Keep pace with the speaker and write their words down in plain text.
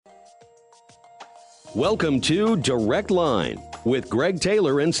Welcome to Direct Line with Greg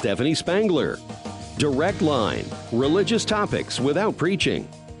Taylor and Stephanie Spangler. Direct Line, religious topics without preaching,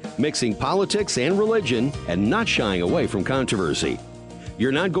 mixing politics and religion and not shying away from controversy.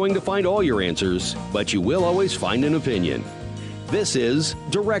 You're not going to find all your answers, but you will always find an opinion. This is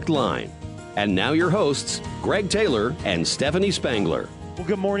Direct Line. And now your hosts, Greg Taylor and Stephanie Spangler. Well,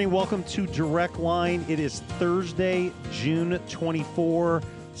 good morning. Welcome to Direct Line. It is Thursday, June 24.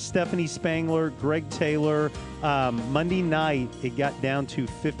 Stephanie Spangler, Greg Taylor. Monday night, it got down to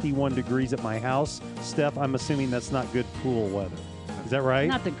 51 degrees at my house. Steph, I'm assuming that's not good pool weather. Is that right?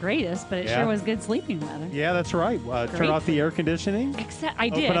 Not the greatest, but it sure was good sleeping weather. Yeah, that's right. Turn off the air conditioning. Except I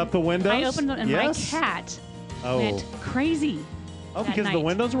did. Open up the windows. I opened them, and my cat went crazy. Oh, because the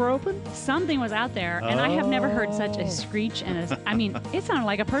windows were open? Something was out there, and I have never heard such a screech. It sounded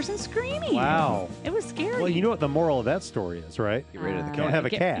like a person screaming. Wow. It was scary. Well, you know what the moral of that story is, right? Get rid of the cat. Don't have a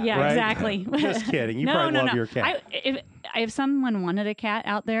cat, yeah, right? exactly. Just kidding. You probably love your cat. If someone wanted a cat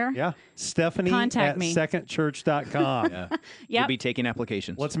out there, Stephanie contact at me. secondchurch.com. Yeah. You'll be taking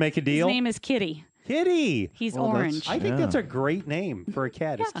applications. Let's make a deal. His name is Kitty. Kitty. He's orange. I think that's a great name for a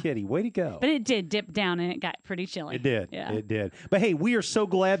cat. Is Kitty. Way to go. But it did dip down, and it got pretty chilly. It did. Yeah. It did. But hey, we are so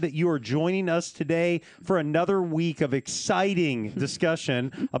glad that you are joining us today for another week of exciting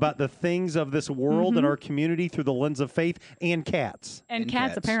discussion about the things of this world and our community through the lens of faith and cats. And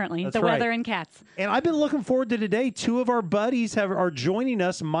cats, apparently. That's the right. weather and cats. And I've been looking forward to today. Two of our buddies are joining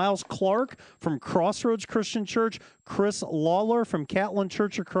us. Miles Clark from Crossroads Christian Church, Chris Lawler from Catlin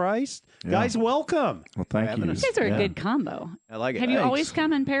Church of Christ. Yeah. Guys, welcome. Well, thank you. You guys are a good combo. I like it. Have you Thanks. always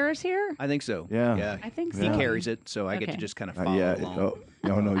come in pairs here? I think so. Yeah. I think He so. carries it, so I get to Okay. just kind of follow along.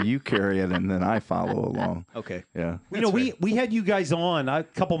 No, you carry it and then I follow along. Okay. Yeah. You know, we had you guys on a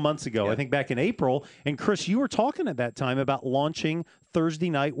couple months ago, Yeah. I think back in April, and Chris, you were talking at that time about launching Thursday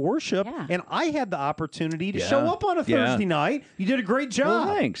night worship, and I had the opportunity to show up on a Thursday night. You did a great job.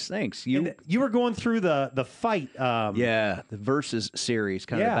 Well, thanks. You were going through the fight. The Versus series,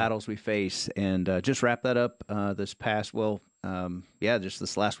 kind of the battles we face, and just wrap that up this past, just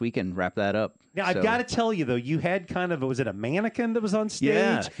this last weekend, wrap that up. Now, I've got to tell you, though, you had was it a mannequin that was on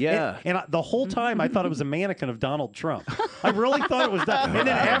stage? Yeah. And the whole time, I thought it was a mannequin of Donald Trump. I really thought it was that. And then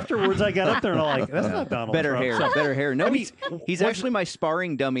afterwards, I got up there and I'm like, that's not Donald better Trump. hair, So- better hair. No, I mean, he's actually my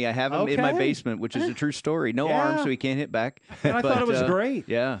sparring dummy. I have him in my basement, which is a true story. No arms, so he can't hit back. And I thought it was great.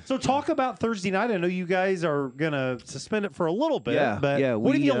 Yeah. So talk about Thursday night. I know you guys are going to suspend it for a little bit, but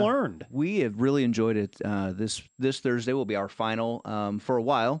what have you learned? We have really enjoyed it. This Thursday will be our final for a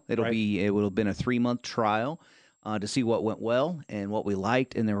while. It will have been a 3-month trial to see what went well and what we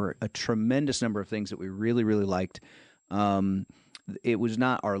liked, and there were a tremendous number of things that we really, really liked. It was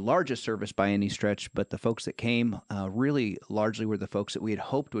not our largest service by any stretch, but the folks that came really largely were the folks that we had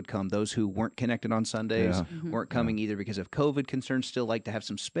hoped would come. Those who weren't connected on Sundays, weren't coming either because of COVID concerns, still like to have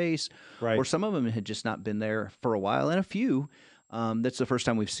some space, or some of them had just not been there for a while, and a few, that's the first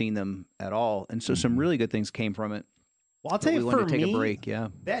time we've seen them at all. And so some really good things came from it. Well, I'll tell you, for for me, me, a break,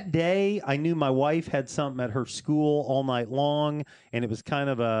 that day, I knew my wife had something at her school all night long, and it was kind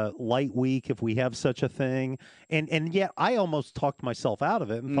of a light week, if we have such a thing. And yet, I almost talked myself out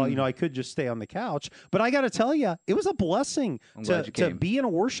of it and thought, I could just stay on the couch. But I got to tell you, it was a blessing to be in a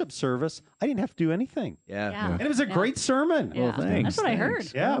worship service. I didn't have to do anything. Yeah. And it was a great sermon. Yeah. Well, thanks. That's what I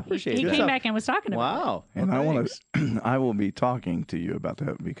heard. Yeah, appreciate He it. came back and was talking about it. Wow. And Well, I will be talking to you about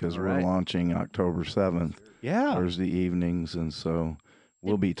that because we're launching October 7th, Thursday evenings, and so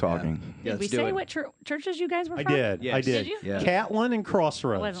we'll be talking. Did we say what churches you guys were from? I did. Yes. I did. Did you? Yeah. Catlin and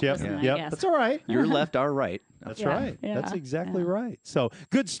Crossroads. wasn't Yep. listening, I Yep. guess. That's all right. Your left, our right. That's Yeah. right. Yeah. That's exactly right. So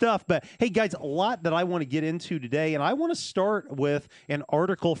good stuff. But hey, guys, a lot that I want to get into today. And I want to start with an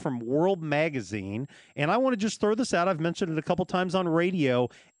article from World Magazine. And I want to just throw this out. I've mentioned it a couple times on radio.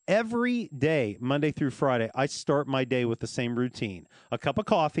 Every day, Monday through Friday, I start my day with the same routine. A cup of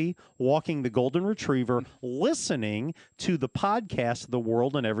coffee, walking the golden retriever, listening to the podcast, The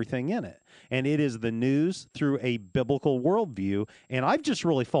World and Everything in It. And it is the news through a biblical worldview. And I've just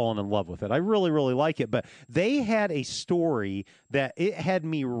really fallen in love with it. I really, really like it. But they had a story that it had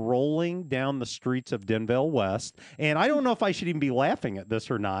me rolling down the streets of Denville West. And I don't know if I should even be laughing at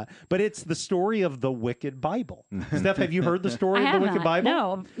this or not, but it's the story of the Wicked Bible. Steph, have you heard the story of the Wicked Bible?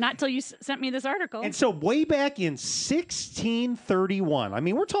 No, not till you sent me this article. And so way back in 1631, I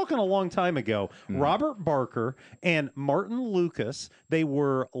mean, we're talking a long time ago, Robert Barker and Martin Lucas, they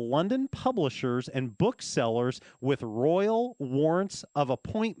were London publishers and booksellers with Royal Warrants of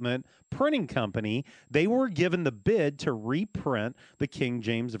Appointment Printing Company. They were given the bid to reprint the King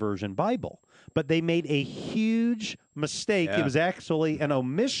James Version Bible. but they made a huge mistake. It was actually an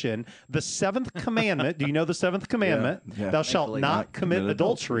omission. The seventh commandment, do you know the seventh commandment? Thou shalt not commit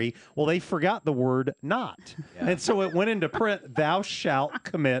adultery. Well, they forgot the word not. And so it went into print, thou shalt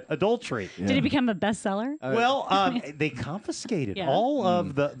commit adultery. Did it become a bestseller? Well, they confiscated all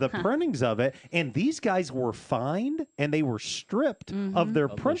of the printings of it, and these guys were fined and they were stripped of their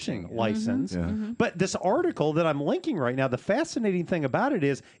printing license. But this article that I'm linking right now, the fascinating thing about it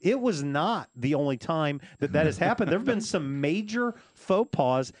is it was not the only time that has happened. There have been some major faux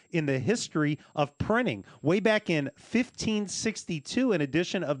pas in the history of printing. Way back in 1562, an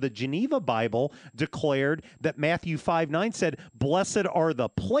edition of the Geneva Bible declared that Matthew 5:9 said, "Blessed are the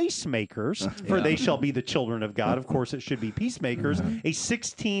placemakers, for they shall be the children of God." Of course, it should be peacemakers. A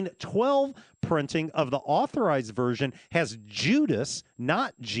 1612 printing of the authorized version has Judas,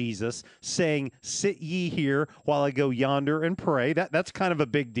 not Jesus, saying, "Sit ye here while I go yonder and pray." That's kind of a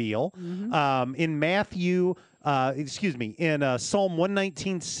big deal. In Matthew, in Psalm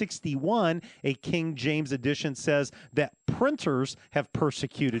 119:61, a King James edition says that printers have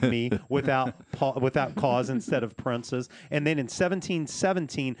persecuted me without cause instead of princes. And then in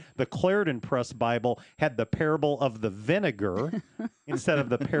 1717, the Clarendon Press Bible had the parable of the vinegar instead of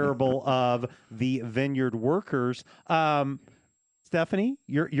the parable of the vineyard workers. Stephanie,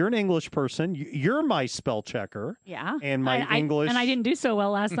 you're an English person. You're my spell checker. Yeah. And my English. And I didn't do so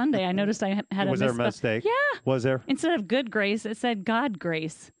well last Sunday. I noticed I had Was there a mistake? Yeah. Was there? Instead of good grace, it said God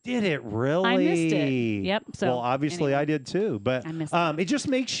grace. Did it really? I missed it. Yep. So well, obviously anyway. I did too. But I missed it just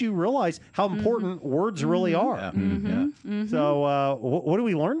makes you realize how important words really are. So what do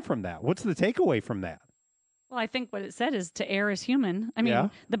we learn from that? What's the takeaway from that? Well, I think what it said is to err is human. I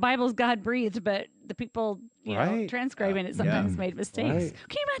mean, the Bible's God breathed, but the people, transcribing it sometimes made mistakes. Right.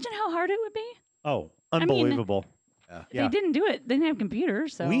 Can you imagine how hard it would be? Oh, unbelievable. They didn't do it. They didn't have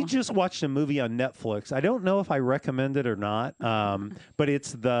computers. So We just watched a movie on Netflix. I don't know if I recommend it or not, but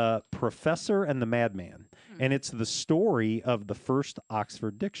it's The Professor and the Madman. And it's the story of the first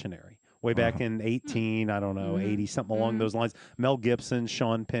Oxford Dictionary. Way back in 80, something along those lines. Mel Gibson,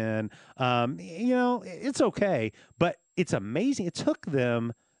 Sean Penn. It's okay, but it's amazing. It took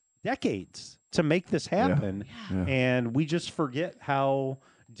them decades to make this happen, and we just forget how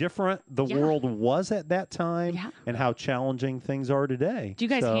different the world was at that time and how challenging things are today. Do you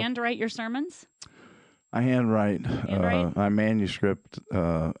guys handwrite your sermons? I handwrite my manuscript,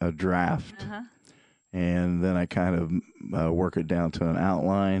 a draft, and then I kind of work it down to an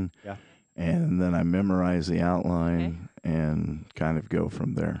outline. And then I memorize the outline and kind of go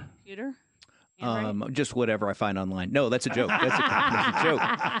from there. Computer? Just whatever I find online. No, that's a joke. That's a joke.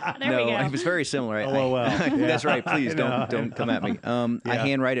 There we go. It was very similar. LOL. That's right. Please don't come at me. I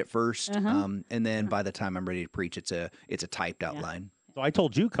handwrite it first, and then by the time I'm ready to preach, it's a typed outline. So I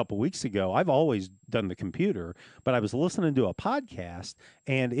told you a couple weeks ago, I've always done the computer, but I was listening to a podcast,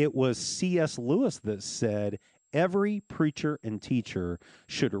 and it was C.S. Lewis that said, every preacher and teacher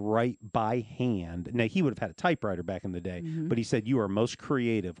should write by hand. Now, he would have had a typewriter back in the day, but he said you are most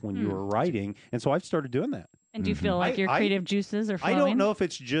creative when you are writing. And so I've started doing that. And do you feel like your creative juices are flowing? I don't know if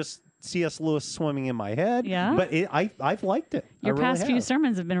it's just C.S. Lewis swimming in my head, but I've liked it. Your past few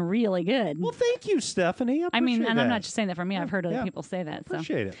sermons have been really good. Well, thank you, Stephanie. I mean, and I'm not just saying that for me. I've heard other people say that. So.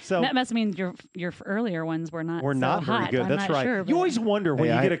 Appreciate it. So that must mean your earlier ones were not not very hot. good. I'm That's not right. Sure, you always wonder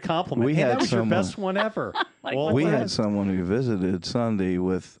when you get a compliment. That was your best one ever. We had someone who visited Sunday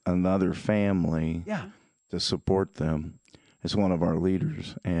with another family to support them. It's one of our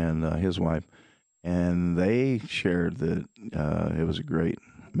leaders and his wife. And they shared that it was a great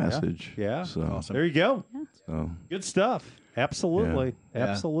message. Yeah. So awesome. There you go. So good stuff. Absolutely. Yeah.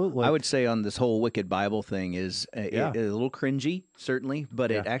 Absolutely. I would say on this whole Wicked Bible thing is a little cringy, certainly, but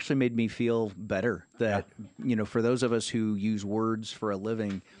it actually made me feel better that, for those of us who use words for a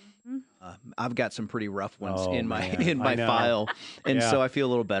living, I've got some pretty rough ones in my file, and so I feel a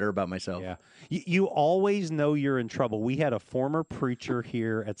little better about myself. Yeah, you always know you're in trouble. We had a former preacher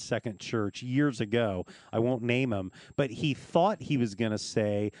here at Second Church years ago. I won't name him, but he thought he was going to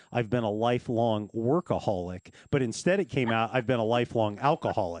say, "I've been a lifelong workaholic," but instead it came out, "I've been a lifelong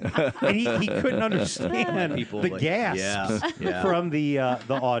alcoholic," and he couldn't understand the gasps from the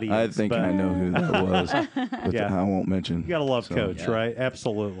audience. I think I know who that was, but I won't mention. You got to love Coach, right?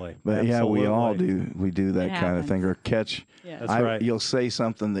 Absolutely. But we all do. We do that kind of thing, or catch. Yeah. That's right. You'll say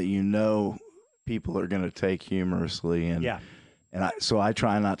something that people are going to take humorously, and so I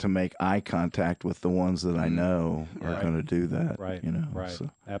try not to make eye contact with the ones that I know are going to do that. Right. Right. So.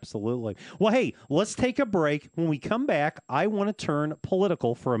 Absolutely. Well, hey, let's take a break. When we come back, I want to turn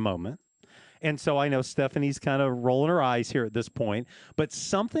political for a moment. And so I know Stephanie's kind of rolling her eyes here at this point, but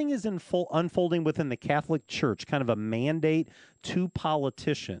something is unfolding within the Catholic Church, kind of a mandate to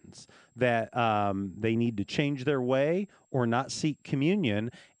politicians that they need to change their way or not seek communion.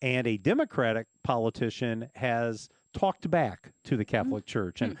 And a Democratic politician has talked back to the Catholic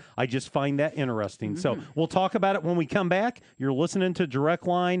Church. And I just find that interesting. So we'll talk about it when we come back. You're listening to Direct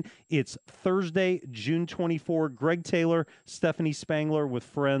Line. It's Thursday, June 24. Greg Taylor, Stephanie Spangler with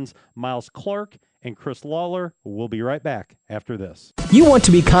friends Miles Clark and Chris Lawler. We'll be right back after this. You want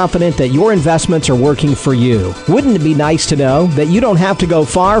to be confident that your investments are working for you. Wouldn't it be nice to know that you don't have to go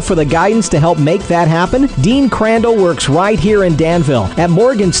far for the guidance to help make that happen? Dean Crandall works right here in Danville at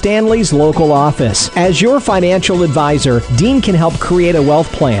Morgan Stanley's local office. As your financial advisor, Dean can help create a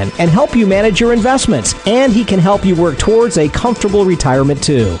wealth plan and help you manage your investments. And he can help you work towards a comfortable retirement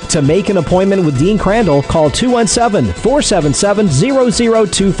too. To make an appointment with Dean Crandall, call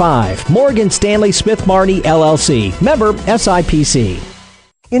 217-477-0025. Morgan Stanley Smith Marty, LLC. Member SIPC.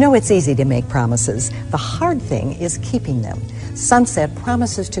 You know, it's easy to make promises. The hard thing is keeping them. Sunset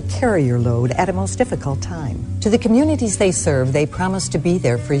promises to carry your load at a most difficult time. To the communities they serve, they promise to be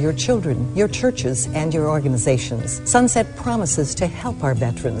there for your children, your churches, and your organizations. Sunset promises to help our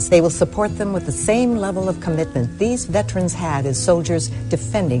veterans. They will support them with the same level of commitment these veterans had as soldiers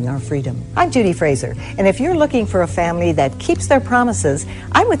defending our freedom. I'm Judy Fraser, and if you're looking for a family that keeps their promises,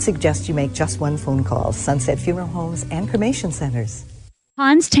 I would suggest you make just one phone call. Sunset Funeral Homes and Cremation Centers.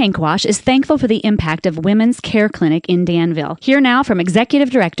 Hans Tank Wash is thankful for the impact of Women's Care Clinic in Danville. Here now from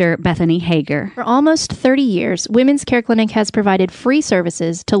Executive Director Bethany Hager. For almost 30 years, Women's Care Clinic has provided free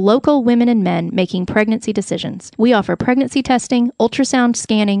services to local women and men making pregnancy decisions. We offer pregnancy testing, ultrasound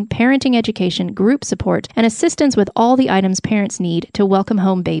scanning, parenting education, group support, and assistance with all the items parents need to welcome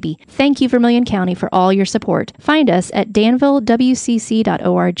home baby. Thank you, Vermilion County, for all your support. Find us at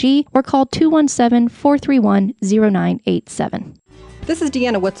danvillewcc.org or call 217-431-0987. This is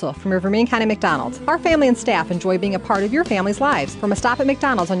Deanna Witzel from your Vermilion County McDonald's. Our family and staff enjoy being a part of your family's lives. From a stop at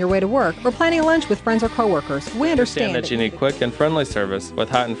McDonald's on your way to work or planning a lunch with friends or coworkers, we understand that you need quick and friendly service with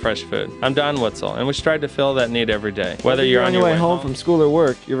hot and fresh food. I'm Don Witzel, and we strive to fill that need every day. Whether you're on your way home from school or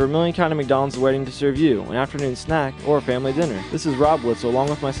work, your Vermilion County McDonald's is waiting to serve you an afternoon snack or a family dinner. This is Rob Witzel along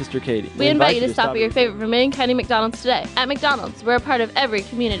with my sister Katie. We invite you to stop at your favorite Vermilion County McDonald's today. At McDonald's, we're a part of every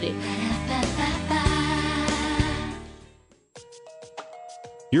community.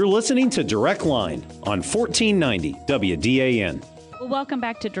 You're listening to Direct Line on 1490 WDAN. Well, welcome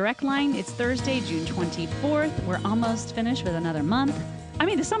back to Direct Line. It's Thursday, June 24th. We're almost finished with another month. I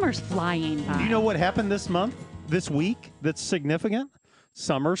mean, the summer's flying by. Do you know what happened this week that's significant?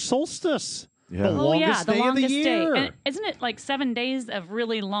 Summer solstice. Yeah. The longest the day longest of the year. And isn't it like 7 days of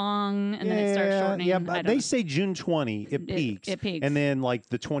really long, and then it starts shortening? Yeah, but they say June 20, it peaks. It peaks. And then like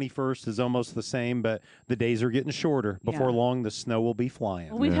the 21st is almost the same, but the days are getting shorter. Before long, the snow will be flying.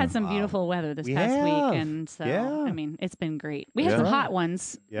 Well, we've had some beautiful weather this past week, and so, I mean, it's been great. We had some hot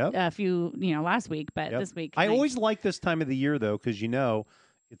ones a few, last week, but this week. I always like this time of the year, though, because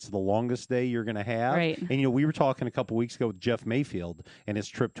it's the longest day you're going to have. Right. And, we were talking a couple weeks ago with Jeff Mayfield and his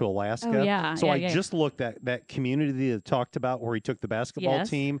trip to Alaska. Oh, yeah. So I just looked at that community that talked about where he took the basketball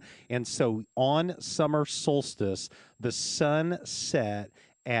team. And so on summer solstice, the sun set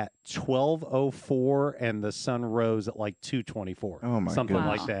at 12:04 and the sun rose at like 2:24. Oh, my Something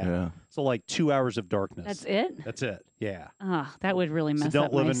goodness. like that. Yeah. So like 2 hours of darkness. That's it? That's it. Yeah. Oh, that would really mess up So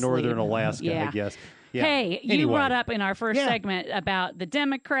don't live my in northern sleep. Alaska, I guess. Yeah. Hey, you Anyway. brought up in our first segment about the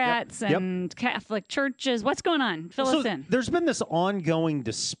Democrats and Catholic churches. What's going on? Fill us in. There's been this ongoing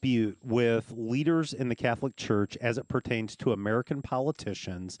dispute with leaders in the Catholic Church as it pertains to American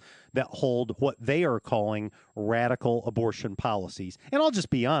politicians that hold what they are calling radical abortion policies. And I'll just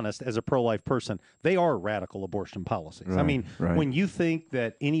be honest, as a pro-life person, they are radical abortion policies. I mean, when you think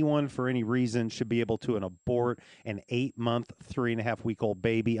that anyone for any reason should be able to abort an 8-month, 3.5-week-old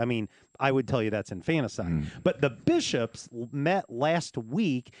baby, I mean, I would tell you that's infanticide. But the bishops met last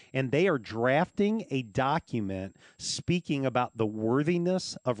week, and they are drafting a document speaking about the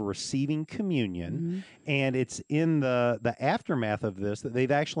worthiness of receiving communion. And it's in the aftermath of this that they've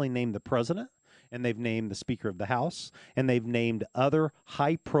actually named the president, and they've named the Speaker of the House, and they've named other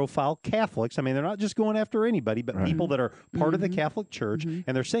high-profile Catholics. I mean, they're not just going after anybody, but people that are part of the Catholic Church. And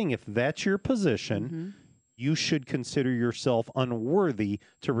they're saying if that's your position, you should consider yourself unworthy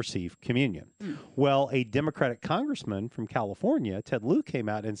to receive communion. Well, a Democratic congressman from California, Ted Lieu, came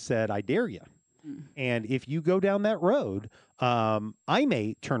out and said, I dare you. And if you go down that road, I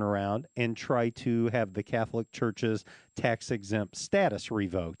may turn around and try to have the Catholic Church's tax-exempt status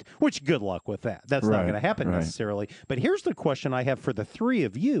revoked, which good luck with that. That's not going to happen necessarily. But here's the question I have for the three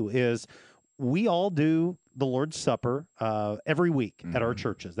of you is, we all do the Lord's Supper every week at our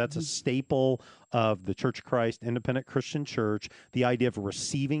churches. That's a staple of the Church of Christ Independent Christian Church. The idea of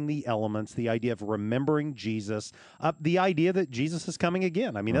receiving the elements, the idea of remembering Jesus, the idea that Jesus is coming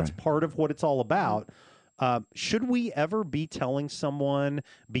again. I mean, that's part of what it's all about. Should we ever be telling someone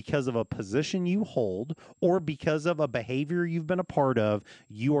because of a position you hold or because of a behavior you've been a part of,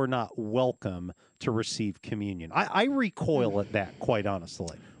 you are not welcome to receive communion? I recoil at that, quite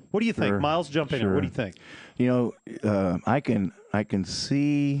honestly. What do you think, Miles? Jump in here. What do you think? You know, I can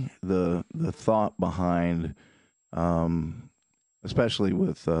see the thought behind, especially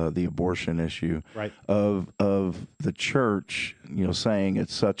with the abortion issue, of the church. You know, saying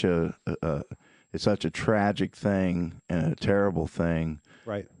it's such a tragic thing and a terrible thing,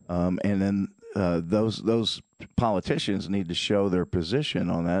 right? And then those politicians need to show their position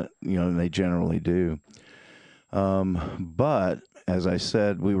on that. You know, and they generally do. But as I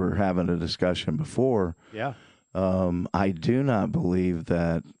said, we were having a discussion before. Yeah. I do not believe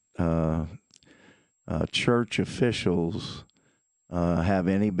that church officials have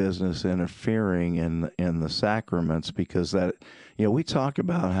any business interfering in the sacraments, because that, you know, we talk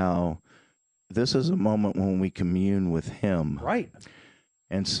about how this is a moment when we commune with Him. Right.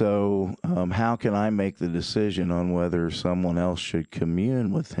 And so how can I make the decision on whether someone else should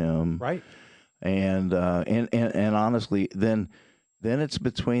commune with Him? Right. And honestly, then it's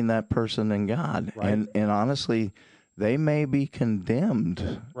between that person and God. Right. And honestly, they may be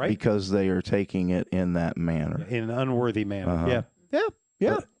condemned because they are taking it in that manner. In an unworthy manner.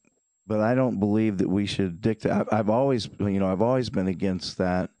 Yeah. But I don't believe that we should dictate. I've always been against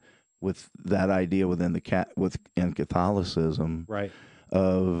that, with that idea within in Catholicism. Right.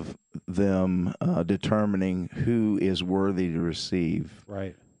 Of them determining who is worthy to receive.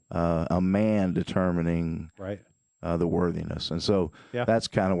 Right. A man determining the worthiness. And so that's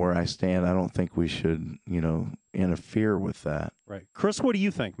kind of where I stand. I don't think we should, interfere with that. Right. Chris, what do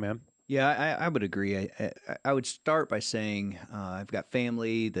you think, man? Yeah, I would agree. I would start by saying I've got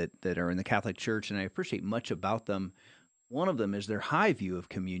family that are in the Catholic Church, and I appreciate much about them. One of them is their high view of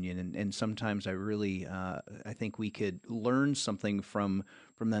communion, and sometimes I really I think we could learn something from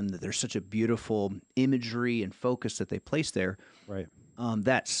them, that there's such a beautiful imagery and focus that they place there. Right.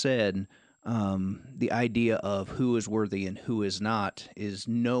 That said, the idea of who is worthy and who is not is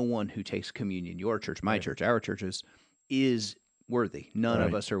no one who takes communion. Your church, my church, our churches, is worthy. None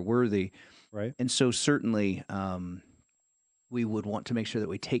of us are worthy. Right. And so certainly we would want to make sure that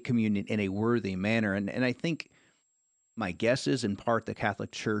we take communion in a worthy manner. And I think my guess is, in part, the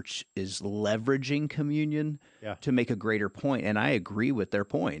Catholic Church is leveraging communion to make a greater point. And I agree with their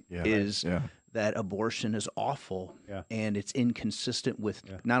point, that abortion is awful and it's inconsistent with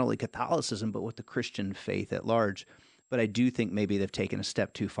not only Catholicism, but with the Christian faith at large. But I do think maybe they've taken a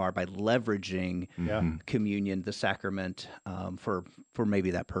step too far by leveraging communion, the sacrament, for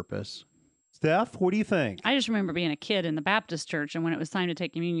maybe that purpose. Steph, what do you think? I just remember being a kid in the Baptist church, and when it was time to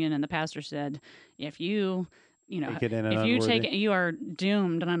take communion, and the pastor said, if you take it, you are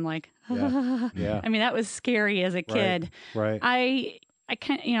doomed. And I'm like, I mean, that was scary as a kid. Right. I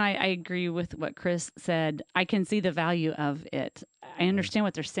can't, I agree with what Chris said. I can see the value of it. I understand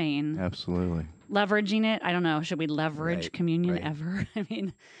what they're saying. Absolutely. Leveraging it, I don't know. Should we leverage communion ever? I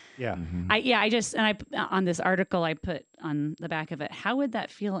mean, on this article I put on the back of it, how would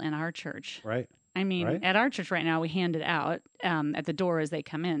that feel in our church? Right. I mean, at our church right now, we hand it out at the door as they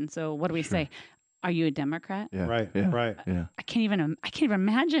come in. So what do we say? Are you a Democrat? Yeah. Right. Yeah. I can't even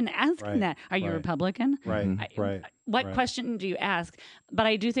imagine asking that. Are you Republican? Right. What question do you ask? But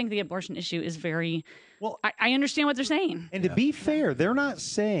I do think the abortion issue is very well. I understand what they're saying. And to be fair, they're not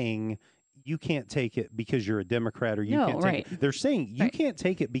saying you can't take it because you're a Democrat or you can't take it. They're saying you can't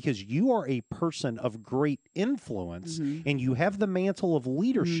take it because you are a person of great influence and you have the mantle of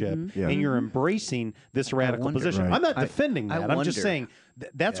leadership and you're embracing this radical position. I'm not defending that. I'm just saying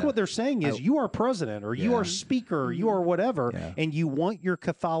that's what they're saying is you are president or you are speaker or you are whatever, and you want your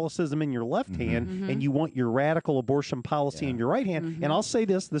Catholicism in your left hand and you want your radical abortion policy in your right hand. And I'll say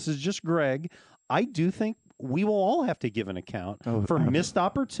this is just Greg. I do think we will all have to give an account for missed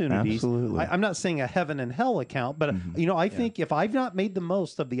opportunities. Absolutely. I'm not saying a heaven and hell account, but I think if I've not made the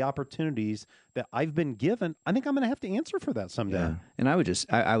most of the opportunities that I've been given, I think I'm going to have to answer for that someday. Yeah. And I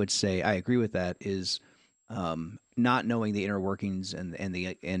would say I agree with that. Is not knowing the inner workings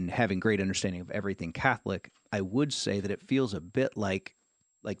and having great understanding of everything Catholic, I would say that it feels a bit like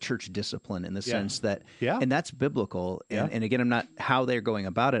church discipline in the sense that, and that's biblical. And again, I'm not how they're going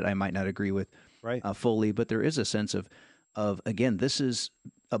about it. I might not agree with fully, but there is a sense of again, this is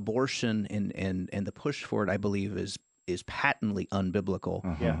abortion and the push for it, I believe, is is patently unbiblical.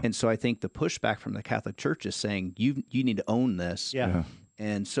 Yeah. And so I think the pushback from the Catholic Church is saying you need to own this. Yeah.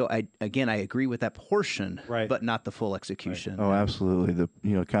 And so I agree with that portion, right, but not the full execution. Right. Oh, absolutely.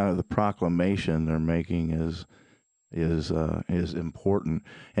 Kind of the proclamation they're making is important.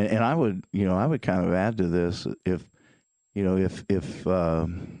 And I would kind of add to this, if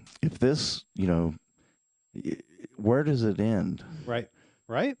this, where does it end? Right.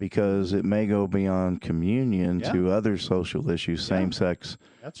 Because it may go beyond communion to other social issues, same-sex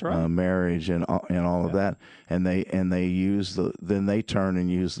marriage and all of that, and they then they turn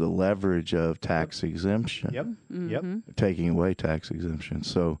and use the leverage of tax exemption. Yep. Mm-hmm. Taking away tax exemption.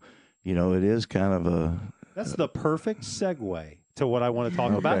 So, it is kind of that's the perfect segue to what I want to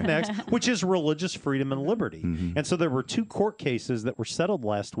talk about next, which is religious freedom and liberty. Mm-hmm. And so there were 2 court cases that were settled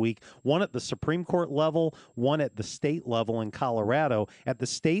last week, one at the Supreme Court level, one at the state level in Colorado. At the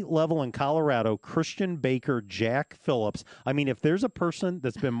state level in Colorado, Christian Baker Jack Phillips, I mean, if there's a person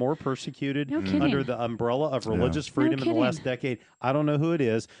that's been more persecuted under the umbrella of religious freedom in the last decade, I don't know who it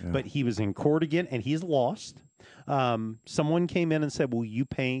is, but he was in court again, and he's lost. Someone came in and said, will you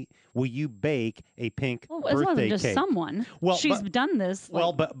bake a pink birthday just cake? Someone. Well, she's done this.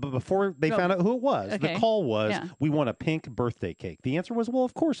 But before they found out who it was, the call was, we want a pink birthday cake. The answer was, well,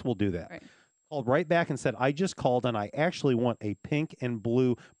 of course we'll do that. Right. Called right back and said, I just called and I actually want a pink and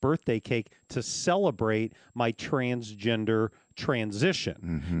blue birthday cake to celebrate my transgender transition.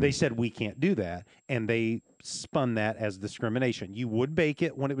 Mm-hmm. They said, we can't do that. And they spun that as discrimination. You would bake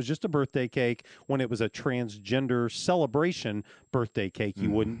it when it was just a birthday cake. When it was a transgender celebration birthday cake, you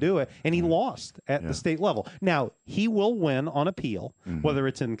wouldn't do it. And he lost at the state level. Now, he will win on appeal, whether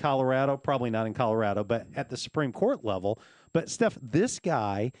it's in Colorado, probably not in Colorado, but at the Supreme Court level. But, Steph, this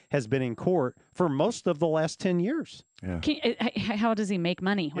guy has been in court for most of the last 10 years. Yeah. How does he make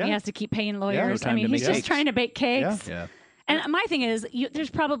money when he has to keep paying lawyers? I mean, he's just trying to bake cakes. Yeah. And my thing is, there's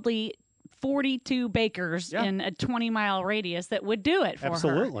probably 42 bakers in a 20-mile radius that would do it for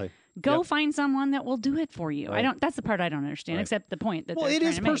her. Go find someone that will do it for you. Right. That's the part I don't understand, except the point that it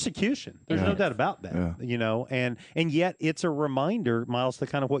is persecution. There's no doubt about that. And yet it's a reminder, Miles, to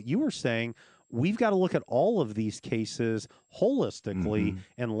kind of what you were saying. We've got to look at all of these cases holistically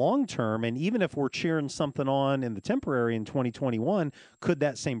and long term. And even if we're cheering something on in the temporary in 2021, could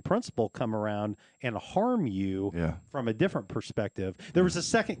that same principle come around and harm you from a different perspective? There was a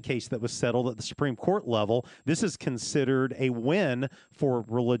second case that was settled at the Supreme Court level. This is considered a win for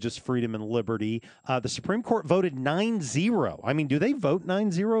religious freedom and liberty. The Supreme Court voted 9-0. I mean, do they vote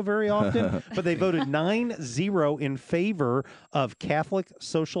 9-0 very often? But they voted 9-0 in favor of Catholic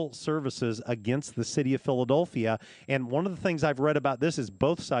social services against the city of Philadelphia. And one of the things I've read about this is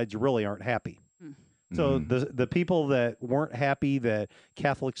both sides really aren't happy. So the people that weren't happy that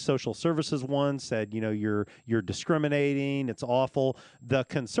Catholic Social Services won said, you're discriminating, it's awful. The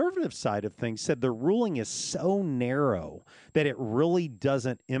conservative side of things said the ruling is so narrow that it really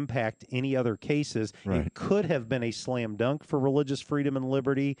doesn't impact any other cases. Right. It could have been a slam dunk for religious freedom and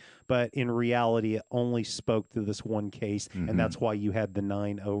liberty, but in reality, it only spoke to this one case, and that's why you had the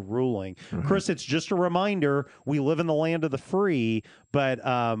 9-0 ruling. Right. Chris, it's just a reminder, we live in the land of the free, but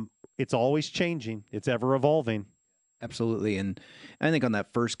it's always changing. It's ever evolving. Absolutely. And I think on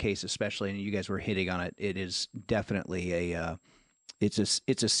that first case especially, and you guys were hitting on it, it is definitely it's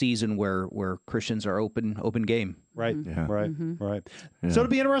a season where Christians are open game. Right. Yeah. Right. Mm-hmm. Right. Yeah. So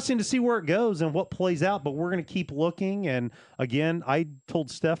it'll be interesting to see where it goes and what plays out, but we're going to keep looking. And again, I told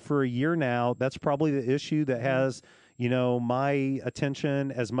Steph for a year now, that's probably the issue that has, my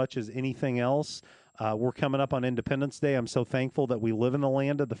attention as much as anything else. We're coming up on Independence Day. I'm so thankful that we live in the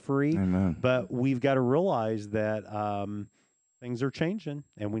land of the free. Amen. But we've got to realize that things are changing,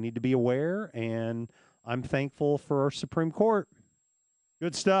 and we need to be aware. And I'm thankful for our Supreme Court.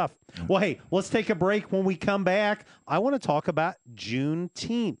 Good stuff. Well, hey, let's take a break. When we come back, I want to talk about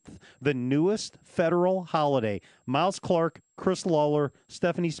Juneteenth, the newest federal holiday. Miles Clark, Chris Lawler,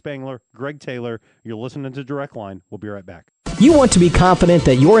 Stephanie Spangler, Greg Taylor. You're listening to Direct Line. We'll be right back. You want to be confident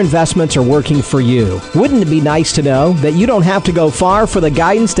that your investments are working for you. Wouldn't it be nice to know that you don't have to go far for the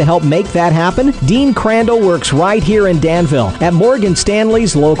guidance to help make that happen? Dean Crandall works right here in Danville at Morgan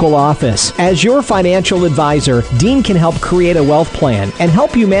Stanley's local office. As your financial advisor, Dean can help create a wealth plan and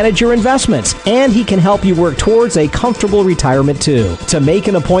help you manage your investments. And he can help you work towards a comfortable retirement too. To make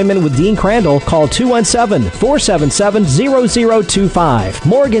an appointment with Dean Crandall, call 217-477-0025.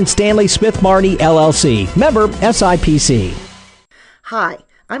 Morgan Stanley Smith Marty, LLC. Member SIPC. Hi,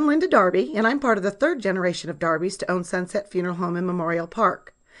 I'm Linda Darby, and I'm part of the third generation of Darbys to own Sunset Funeral Home in Memorial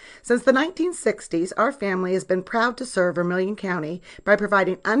Park. Since the 1960s, our family has been proud to serve Vermilion County by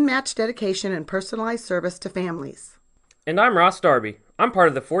providing unmatched dedication and personalized service to families. And I'm Ross Darby. I'm part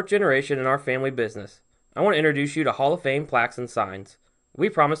of the 4th generation in our family business. I want to introduce you to Hall of Fame plaques and signs. We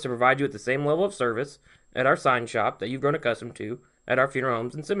promise to provide you with the same level of service at our sign shop that you've grown accustomed to at our funeral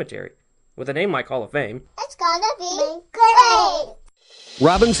homes and cemetery. With a name like Hall of Fame, it's gonna be great!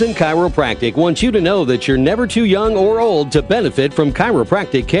 Robinson Chiropractic wants you to know that you're never too young or old to benefit from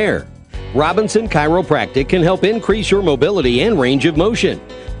chiropractic care. Robinson Chiropractic can help increase your mobility and range of motion.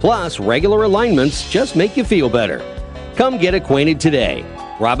 Plus, regular alignments just make you feel better. Come get acquainted today.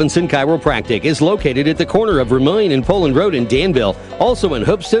 Robinson Chiropractic is located at the corner of Vermillion and Poland Road in Danville, also in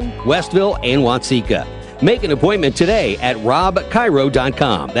Hoopeston, Westville, and Watseka. Make an appointment today at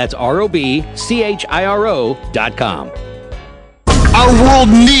robchiro.com. That's ROBCHIRO.com. Our world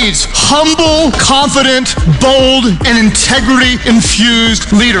needs humble, confident, bold, and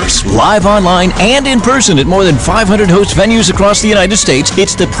integrity-infused leaders. Live online and in person at more than 500 host venues across the United States,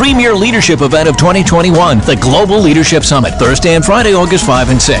 it's the premier leadership event of 2021, the Global Leadership Summit, Thursday and Friday, August 5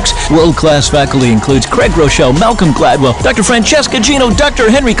 and 6. World-class faculty includes Craig Rochelle, Malcolm Gladwell, Dr. Francesca Gino, Dr.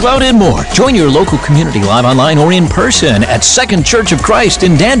 Henry Cloud, and more. Join your local community live online or in person at Second Church of Christ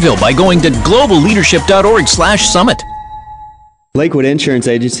in Danville by going to globalleadership.org/summit. Lakewood Insurance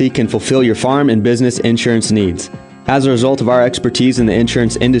Agency can fulfill your farm and business insurance needs. As a result of our expertise in the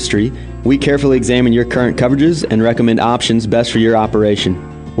insurance industry, we carefully examine your current coverages and recommend options best for your operation.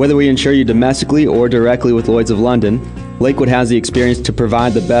 Whether we insure you domestically or directly with Lloyd's of London, Lakewood has the experience to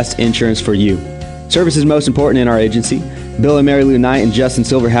provide the best insurance for you. Service is most important in our agency. Bill and Mary Lou Knight and Justin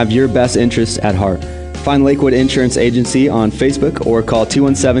Silver have your best interests at heart. Find Lakewood Insurance Agency on Facebook or call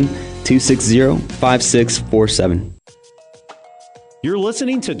 217-260-5647. You're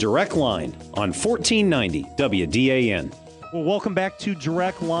listening to Direct Line on 1490 WDAN. Well, welcome back to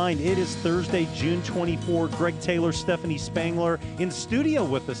Direct Line. It is Thursday, June 24. Greg Taylor, Stephanie Spangler in studio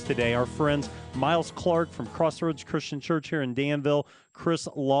with us today. Our friends Miles Clark from Crossroads Christian Church here in Danville, Chris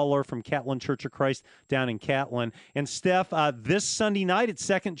Lawler from Catlin Church of Christ down in Catlin. And Steph, this Sunday night at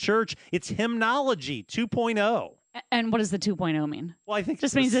Second Church, it's Hymnology 2.0. And what does the 2.0 mean? Well, I think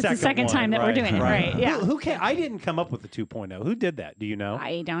just means it's the second time that we're doing it, right? Yeah. I didn't come up with the 2.0. Who did that? Do you know?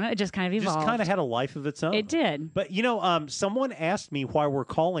 I don't know. It just kind of evolved. Just kind of had a life of its own. It did. But someone asked me why we're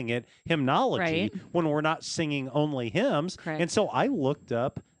calling it hymnology when we're not singing only hymns, and so I looked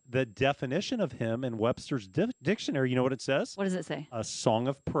up the definition of hymn in Webster's dictionary. You know what it says? What does it say? A song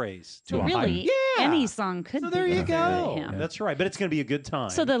of praise. So really, any song could be. So there you go. That's right. But it's going to be a good time.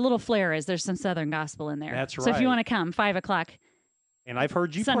 So the little flair is there's some Southern gospel in there. That's right. So if you want to come, 5 o'clock. And I've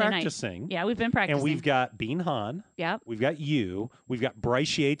heard you Sunday practicing. Night. Yeah, we've been practicing. And we've got Bean Han. Yep. We've got you. We've got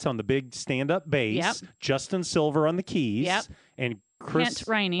Bryce Yates on the big stand-up bass. Yep. Justin Silver on the keys. Yep. And Chris. Kent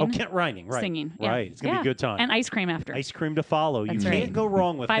Reining. Oh, Kent Reining, right. Singing. Right. Yeah. It's going to be a good time. And ice cream after. Ice cream to follow. That's you can't go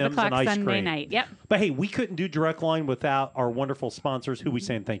wrong with 5 hymns o'clock and ice Sunday cream. night. Yep. But hey, we couldn't do Direct Line without our wonderful sponsors. Who we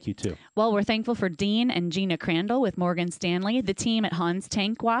saying thank you to? Well, we're thankful for Dean and Gina Crandall with Morgan Stanley, the team at Hans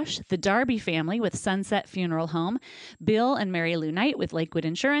Tank Wash, the Darby family with Sunset Funeral Home, Bill and Mary Lou Knight with Lakewood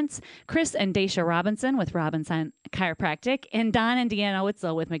Insurance, Chris and Daisha Robinson with Robinson Chiropractic, and Don and Deanna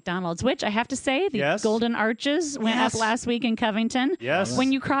Witzel with McDonald's, which I have to say, the Golden Arches went up last week in Covington. Yes.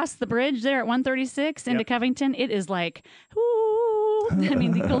 When you cross the bridge there at 136 into Covington, it is like, whoo. I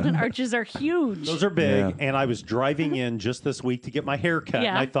mean, the Golden Arches are huge. Those are big. And I was driving in just this week to get my hair cut.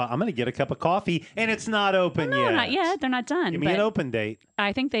 And I thought, I'm going to get a cup of coffee. And it's not open yet. No, not yet. They're not done. Give me an open date.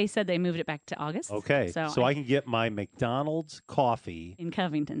 I think they said they moved it back to August. Okay. So I can get my McDonald's coffee. In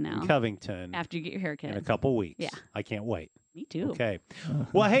Covington now. In Covington. After you get your hair cut. In a couple weeks. Yeah. I can't wait. Me too. Okay.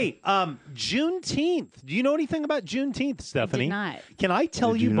 Well, hey, Juneteenth. Do you know anything about Juneteenth, Stephanie? I did not. Can I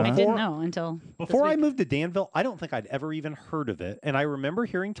tell you before? I didn't know until before I moved to Danville. I don't think I'd ever even heard of it, and I remember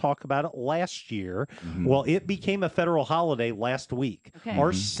hearing talk about it last year. Mm-hmm. Well, it became a federal holiday last week. Okay.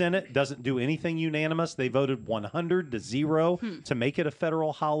 Our Senate doesn't do anything unanimous. They voted 100-0 to make it a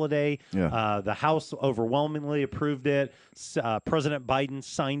federal holiday. Yeah. The House overwhelmingly approved it. President Biden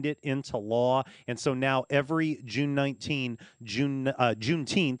signed it into law, and so now every Juneteenth.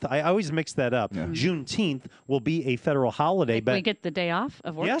 I always mix that up. Yeah. Juneteenth will be a federal holiday. But we get the day off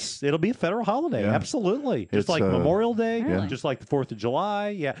of work? Yes, it'll be a federal holiday. Yeah. Absolutely. Just It's, like Memorial Day, Really? just like the 4th of July.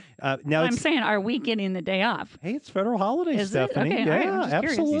 Yeah. Now I'm saying, are we getting the day off? Hey, it's federal holiday, Is it? Stephanie. Okay, yeah, all right, I'm just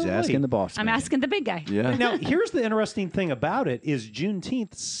curious. absolutely. He's asking the boss. I'm man. asking the big guy. Yeah. Now, here's the interesting thing about it is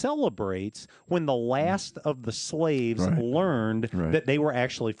Juneteenth celebrates when the last of the slaves learned that they were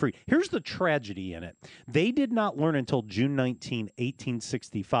actually free. Here's the tragedy in it. They did not learn until June 19,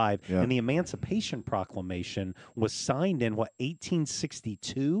 1865, and the Emancipation Proclamation was signed in,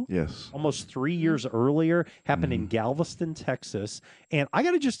 1862? Yes. Almost 3 years earlier, happened in Galveston, Texas. And I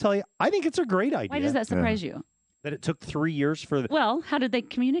got to just tell you, I think it's a great idea. Why does that surprise you? That it took 3 years for Well, how did they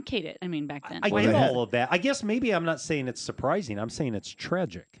communicate it? I mean, back then. I get all of that. I guess maybe I'm not saying it's surprising. I'm saying it's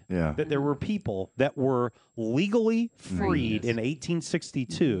tragic. Yeah. That there were people that were legally freed in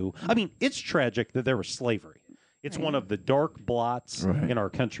 1862. I mean, it's tragic that there was slavery. It's one of the dark blots in our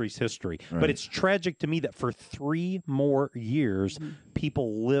country's history. But it's tragic to me that for 3 more years,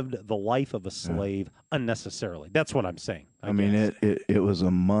 people lived the life of a slave unnecessarily. That's what I'm saying. I mean, it was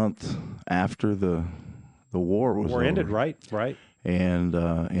a month after the war was ended, over. right. And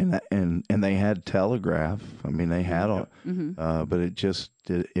they had telegraph. I mean, they had but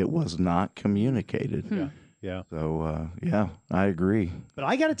it was not communicated. Yeah. So I agree. But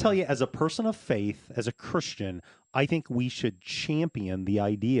I got to tell you, as a person of faith, as a Christian, I think we should champion the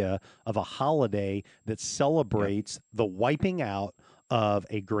idea of a holiday that celebrates the wiping out of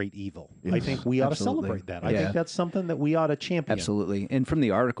a great evil. Yes, I think we ought absolutely. to celebrate that. I think that's something that we ought to champion. Absolutely. And from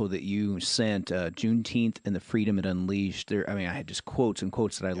the article that you sent, Juneteenth and the Freedom It Unleashed, I had just quotes and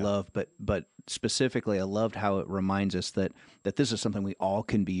quotes that I love, but specifically I loved how it reminds us that this is something we all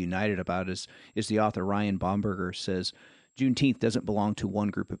can be united about. Is the author Ryan Bomberger says, Juneteenth doesn't belong to one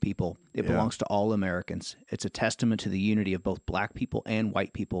group of people. It belongs to all Americans. It's a testament to the unity of both black people and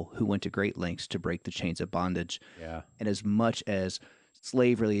white people who went to great lengths to break the chains of bondage. Yeah. And as much as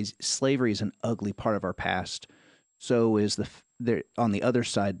slavery is an ugly part of our past, so is on the other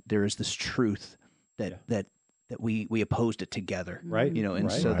side there is this truth that we opposed it together, right?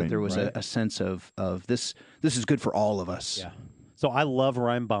 So that there was a sense of this is good for all of us. Yeah. So I love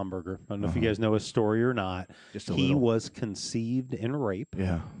Ryan Bomberger. I don't know if you guys know his story or not. He was conceived in rape.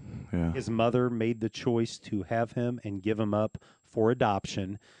 Yeah. His mother made the choice to have him and give him up for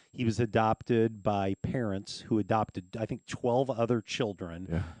adoption. He was adopted by parents who adopted, I think, 12 other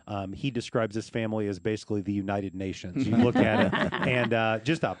children. Yeah. He describes his family as basically the United Nations. You look at it, and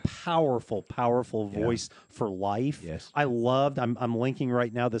just a powerful, powerful voice for life. Yes. I'm linking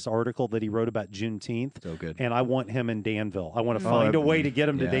right now this article that he wrote about Juneteenth. So good. And I want him in Danville. I want to find a way to get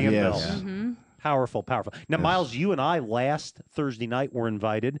him to Danville. Yes. Powerful. Now, Miles, you and I last Thursday night were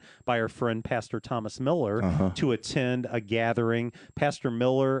invited by our friend Pastor Thomas Miller to attend a gathering. Pastor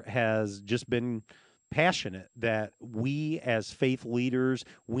Miller has just been passionate that we as faith leaders,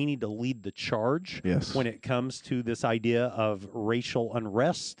 we need to lead the charge when it comes to this idea of racial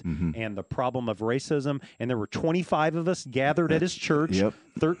unrest and the problem of racism. And there were 25 of us gathered at his church,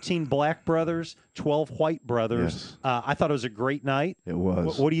 13 black brothers, 12 white brothers. I thought it was a great night. It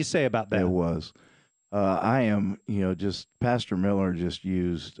was. What do you say about that? It was. I am, just Pastor Miller just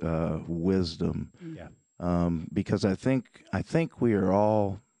used wisdom. Because I think we are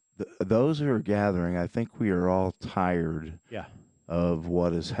all, those who are gathering, I think we are all tired of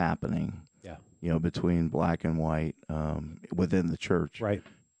what is happening, between black and white within the church. Right.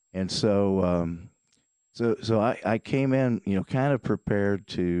 And so, I came in, kind of prepared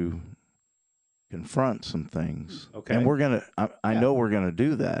to confront some things. Okay. And we're going to, I know we're going to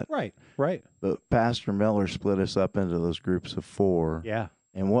do that. Right. But Pastor Miller split us up into those groups of 4. Yeah.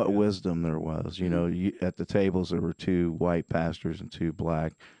 And what wisdom there was. At the tables there were 2 white pastors and 2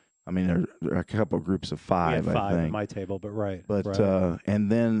 black. I mean, there are a couple of groups of 5, we had 5 I think. at my table, but right. But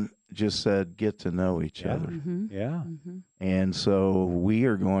and then just said, get to know each other. Yeah. And so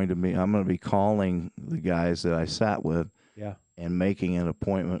I'm going to be calling the guys that I sat with. Yeah. And making an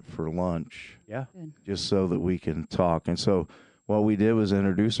appointment for lunch. Yeah. Just so that we can talk. And so what we did was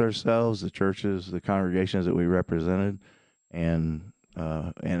introduce ourselves, the churches, the congregations that we represented, and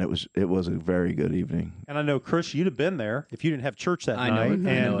it was a very good evening. And I know, Chris, you'd have been there if you didn't have church that night. I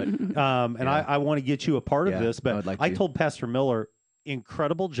know it. I want to get you a part of this, but I told Pastor Miller,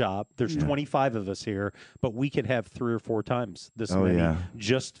 incredible job. There's 25 of us here, but we could have 3 or 4 times this many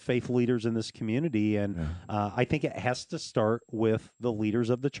just faith leaders in this community. And I think it has to start with the leaders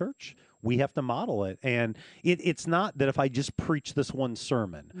of the church. We have to model it. And it's not that if I just preach this one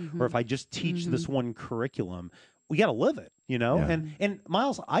sermon or if I just teach this one curriculum, we got to live it, And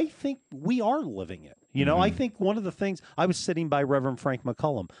Miles, I think we are living it. I think one of the things, I was sitting by Reverend Frank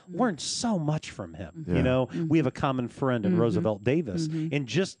McCullum, learned so much from him. We have a common friend in Roosevelt Davis, and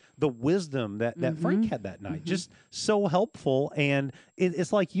just the wisdom that Frank had that night, just so helpful. And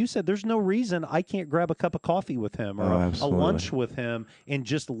it's like you said, there's no reason I can't grab a cup of coffee with him or a lunch with him and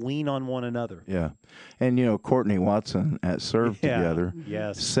just lean on one another. Yeah. And, Courtney Watson at Serve Together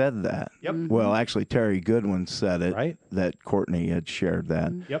said that. Yep. Well, actually, Terry Goodwin said it, right? That Courtney had shared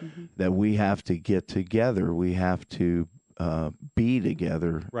that. Yep. That we have to get together. We have to be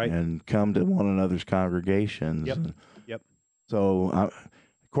together and come to one another's congregations. Yep. So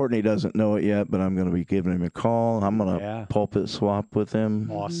Courtney doesn't know it yet, but I'm going to be giving him a call. I'm going to pulpit swap with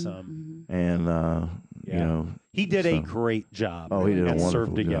him. Awesome. And You know, he did a great job. Oh, he did a wonderful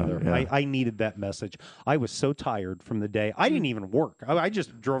served together. job. Yeah. I needed that message. I was so tired from the day. I didn't even work. I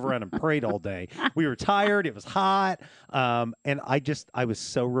just drove around and prayed all day. We were tired. It was hot. And I was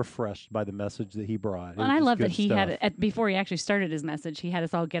so refreshed by the message that he brought. Well, and I love that he had, before he actually started his message, he had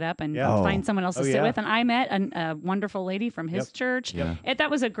us all get up and find someone else to sit with. And I met a wonderful lady from his church. Yeah. That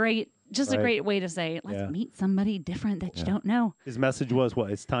was a great way to say, let's meet somebody different that you don't know. His message was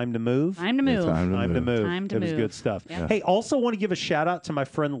what? It's time to move? Time to move. Time to move. It was good stuff. Yeah. Hey, also want to give a shout out to my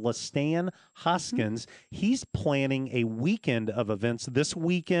friend LaStan Hoskins. He's planning a weekend of events this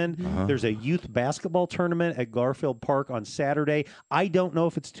weekend. There's a youth basketball tournament at Garfield Park on Saturday. I don't know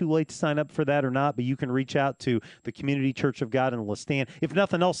if it's too late to sign up for that or not, but you can reach out to the Community Church of God in LaStan. If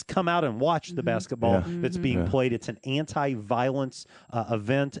nothing else, come out and watch the basketball that's being played. It's an anti-violence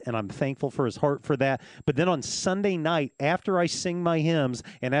event, and I'm thankful for his heart for that. But then on Sunday night, after I sing my hymns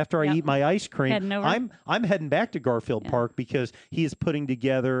and after I eat my ice cream, I'm heading back to Garfield Park because he is putting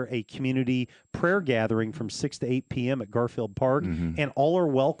together a community prayer gathering from 6 to 8 p.m. at Garfield Park, and all are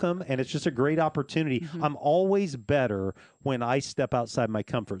welcome, and it's just a great opportunity. I'm always better when I step outside my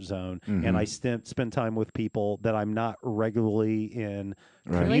comfort zone and I spend time with people that I'm not regularly in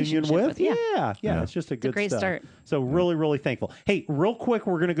communion with. Yeah. It's just a great start. So really, really thankful. Hey, real quick,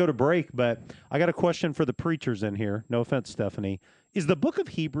 we're going to go to break, but I got a question for the preachers in here. No offense, Stephanie. Is the book of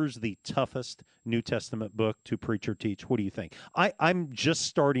Hebrews the toughest New Testament book to preach or teach? What do you think? I'm just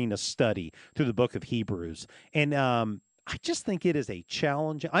starting a study through the book of Hebrews, and I just think it is a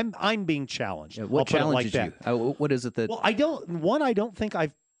challenge. I'm being challenged. Yeah, what challenges you? What is it that? Well, I don't think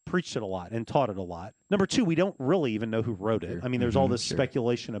I've preached it a lot and taught it a lot. Number two, we don't really even know who wrote it. I mean, there's all this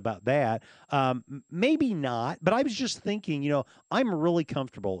speculation about that. Maybe not, but I was just thinking, I'm really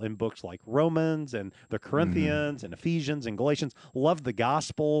comfortable in books like Romans and the Corinthians and Ephesians and Galatians. Love the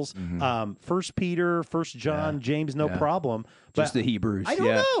Gospels. 1 Peter, 1 John, James, no problem. But just the Hebrews. I don't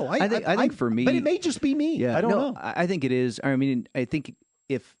know. I think for me, but it may just be me. I don't know. I think it is. I mean, I think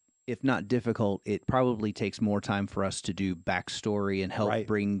if not difficult, it probably takes more time for us to do backstory and help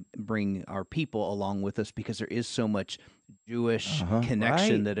bring our people along with us, because there is so much Jewish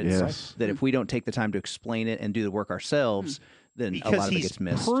connection that it's that if we don't take the time to explain it and do the work ourselves, then a lot of it gets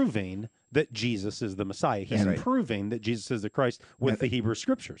missed. Because he's proving that Jesus is the Messiah. He's proving that Jesus is the Christ with the Hebrew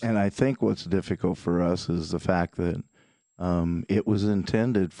Scriptures. And I think what's difficult for us is the fact that it was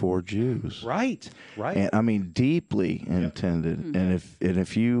intended for Jews, right? And I mean, deeply intended. And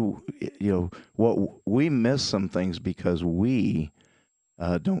if you what we miss some things because we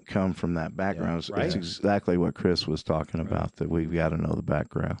don't come from that background. It's exactly what Chris was talking about, that we've got to know the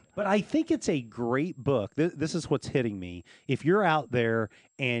background. But I think it's a great book. This is what's hitting me. If you're out there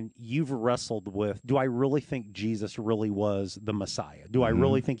and you've wrestled with, do I really think Jesus really was the Messiah? Do I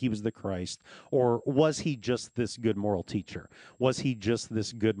really think he was the Christ? Or was he just this good moral teacher? Was he just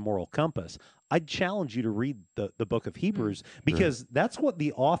this good moral compass? I'd challenge you to read the book of Hebrews, because that's what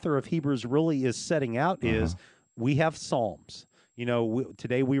the author of Hebrews really is setting out is we have Psalms.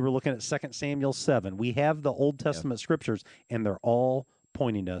 Today we were looking at 2 Samuel 7. We have the Old Testament scriptures, and they're all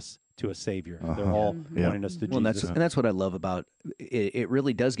pointing us to a Savior. They're all pointing us to Jesus. And that's what I love about it. It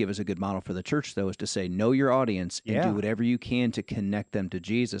really does give us a good model for the church, though, is to say, know your audience and do whatever you can to connect them to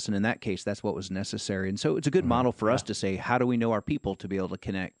Jesus. And in that case, that's what was necessary. And so it's a good model for us to say, how do we know our people to be able to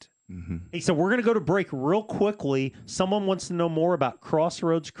connect? Hey, so we're going to go to break real quickly. Someone wants to know more about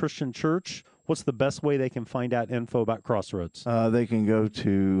Crossroads Christian Church. What's the best way they can find out info about Crossroads? They can go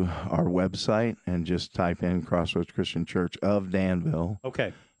to our website and just type in Crossroads Christian Church of Danville.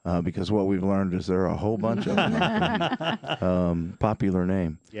 Okay. Because what we've learned is there are a whole bunch of them. Popular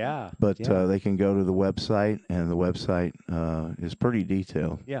name. Yeah. But they can go to the website, and the website is pretty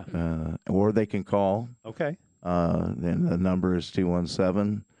detailed. Yeah. Or they can call. Okay. Then the number is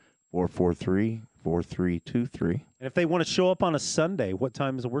 217-443-4323. And if they want to show up on a Sunday, what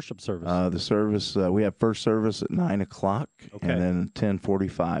time is the worship service? The service, we have first service at 9 o'clock, and then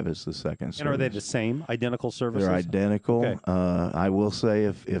 10:45 is the second service. And are they the same, identical services? They're identical. Okay. I will say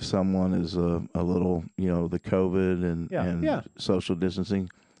if someone is a little, the COVID and social distancing,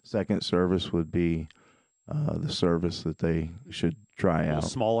 second service would be the service that they should try out.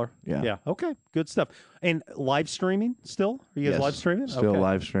 Smaller? Yeah. Okay, good stuff. And live streaming still? Are you guys live streaming? Still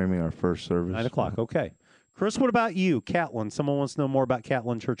live streaming our first service. 9 o'clock, okay. Chris, what about you? Catlin. Someone wants to know more about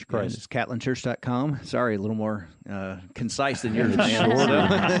Catlin Church of Christ. It's catlinchurch.com. Sorry, a little more concise than yours, man.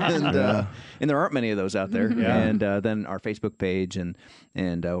 And there aren't many of those out there. Yeah. And then our Facebook page, and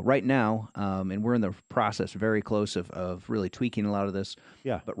right now, and we're in the process, very close of really tweaking a lot of this.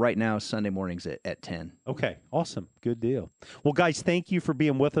 Yeah. But right now, Sunday mornings at 10. Okay, awesome. Good deal. Well, guys, thank you for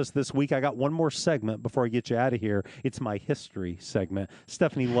being with us this week. I got one more segment before I get you out of here. It's my history segment.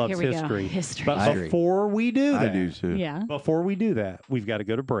 Stephanie loves history. History. But before we do that, I do too. Yeah. Before we do that, we've got to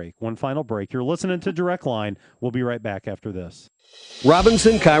go to break. One final break. You're listening to Direct Line. We'll be right back after this.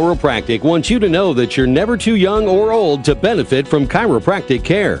 Robinson Chiropractic wants you to know that you're never too young or old to benefit from chiropractic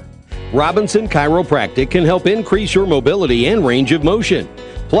care. Robinson Chiropractic can help increase your mobility and range of motion.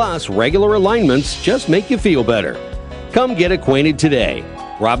 Plus, regular alignments just make you feel better. Come get acquainted today.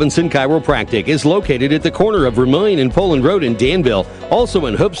 Robinson Chiropractic is located at the corner of Vermillion and Poland Road in Danville, also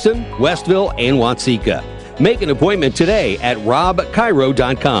in Hoopeston, Westville, and Watseka. Make an appointment today at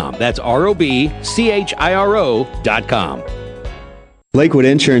robchiro.com. That's ROBCHIRO.com. Lakewood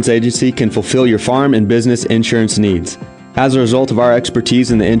Insurance Agency can fulfill your farm and business insurance needs. As a result of our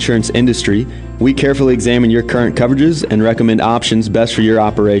expertise in the insurance industry, we carefully examine your current coverages and recommend options best for your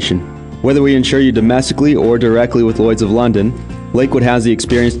operation. Whether we insure you domestically or directly with Lloyd's of London, Lakewood has the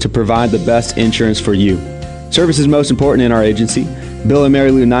experience to provide the best insurance for you. Service is most important in our agency. Bill and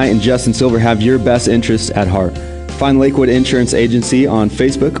Mary Lou Knight and Justin Silver have your best interests at heart. Find Lakewood Insurance Agency on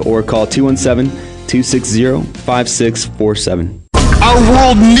Facebook or call 217-260-5647. Our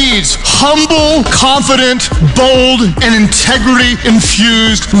world needs humble, confident, bold, and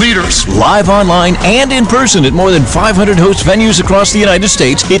integrity-infused leaders. Live online and in person at more than 500 host venues across the United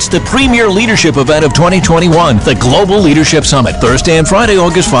States, it's the premier leadership event of 2021, the Global Leadership Summit, Thursday and Friday,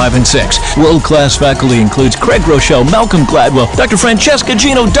 August 5 and 6. World-class faculty includes Craig Rochelle, Malcolm Gladwell, Dr. Francesca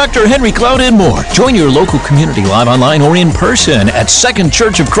Gino, Dr. Henry Cloud, and more. Join your local community live online or in person at Second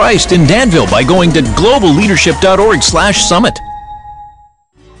Church of Christ in Danville by going to globalleadership.org/summit.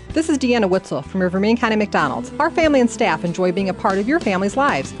 This is Deanna Witzel from Vermillion County McDonald's. Our family and staff enjoy being a part of your family's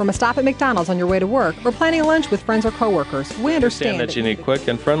lives. From a stop at McDonald's on your way to work or planning a lunch with friends or coworkers, we understand that you need quick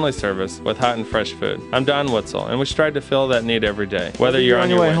and friendly service with hot and fresh food. I'm Don Witzel, and we strive to fill that need every day. Whether you're on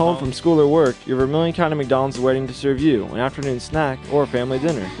your way home from school or work, your Vermillion County McDonald's is waiting to serve you an afternoon snack or a family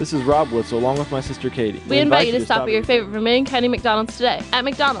dinner. This is Rob Witzel along with my sister Katie. We invite you to stop at your favorite Vermillion County McDonald's today. At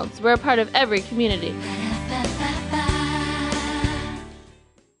McDonald's, we're a part of every community.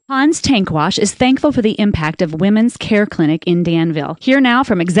 Hans Tank Wash is thankful for the impact of Women's Care Clinic in Danville. Here now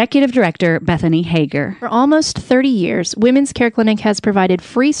from Executive Director Bethany Hager. For almost 30 years, Women's Care Clinic has provided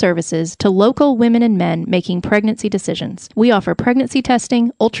free services to local women and men making pregnancy decisions. We offer pregnancy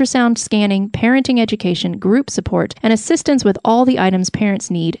testing, ultrasound scanning, parenting education, group support, and assistance with all the items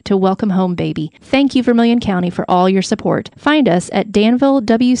parents need to welcome home baby. Thank you, Vermillion County, for all your support. Find us at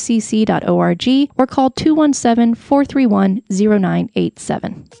danvillewcc.org or call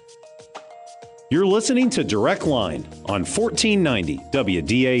 217-431-0987. You're listening to Direct Line on 1490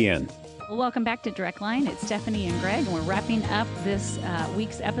 WDAN. Well, welcome back to Direct Line. It's Stephanie and Greg, and we're wrapping up this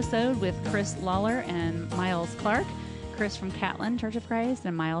week's episode with Chris Lawler and Miles Clark. Chris from Catlin Church of Christ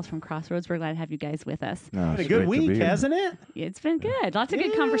and Miles from Crossroads. We're glad to have you guys with us. No, it's a good week, hasn't it? It's been good. Lots of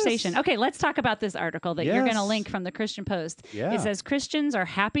good conversation. Okay, let's talk about this article that you're going to link from the Christian Post. Yeah. It says Christians are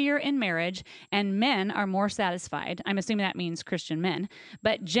happier in marriage and men are more satisfied. I'm assuming that means Christian men.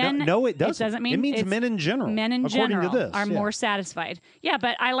 But No, it doesn't. It doesn't mean it means men in general. Men in according general to this, are more satisfied. Yeah,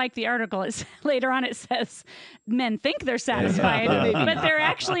 but I like the article. Later on it says men think they're satisfied, but they're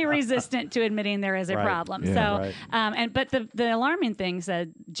actually resistant to admitting there is a problem. Yeah, but the alarming thing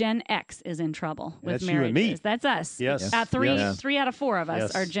said Gen X is in trouble with That's marriages. You and me. That's us. Yes. Three out of four of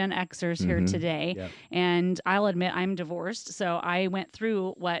us are Gen Xers here today. Yep. And I'll admit I'm divorced, so I went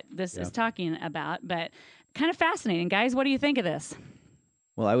through what this is talking about, but kind of fascinating. Guys, what do you think of this?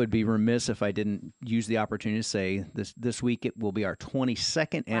 Well, I would be remiss if I didn't use the opportunity to say this week it will be our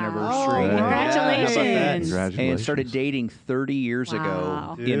 22nd anniversary. Congratulations. And started dating 30 years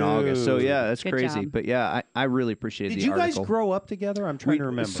ago in August. So, yeah, that's Good crazy. job. But, yeah, I really appreciate the article. Did you guys grow up together? I'm trying to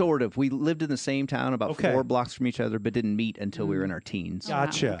remember. Sort of. We lived in the same town about 4 blocks from each other, but didn't meet until we were in our teens.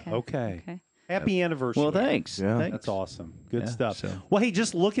 Gotcha. Okay. Happy anniversary. Well, thanks. Yeah. That's awesome. Good stuff. Well, hey,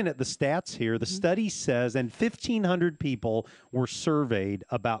 just looking at the stats here, the study says, and 1,500 people were surveyed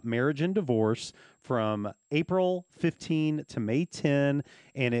about marriage and divorce from April 15 to May 10,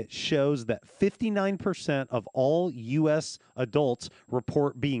 and it shows that 59% of all U.S. adults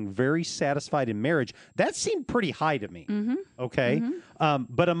report being very satisfied in marriage. That seemed pretty high to me. Okay.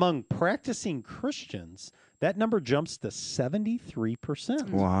 But among practicing Christians, that number jumps to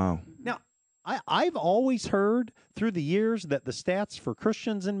 73%. Wow. Now, I've always heard through the years that the stats for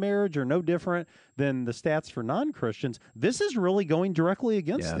Christians in marriage are no different than the stats for non-Christians. This is really going directly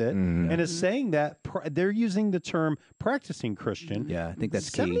against it and is saying that they're using the term practicing Christian. Yeah, I think that's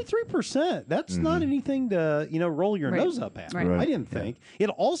key. 73%. That's not anything to, roll your nose up at. Right. I didn't think. It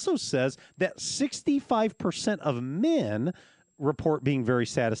also says that 65% of men report being very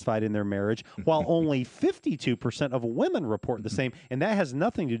satisfied in their marriage, while only 52% of women report the same. And that has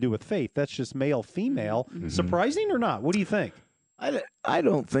nothing to do with faith. That's just male, female. Surprising or not? What do you think? I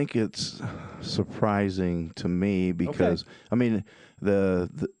don't think it's surprising to me because, I mean,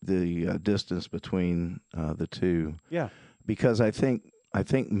 the distance between the two. Yeah. Because I think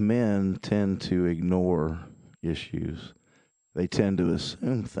men tend to ignore issues. They tend to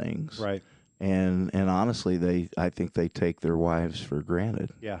assume things. Right. And honestly, I think they take their wives for granted.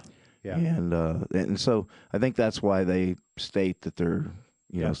 Yeah. And so I think that's why they state that they're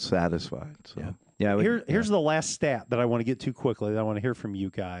satisfied. So. Here's the last stat that I want to get to quickly that I want to hear from you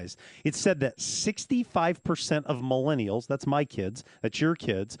guys. It said that 65% of millennials, that's my kids, that's your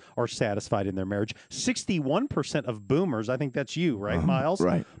kids, are satisfied in their marriage. 61% of boomers, I think that's you, right, Miles?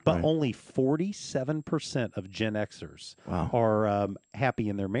 Right. But only 47% of Gen Xers are happy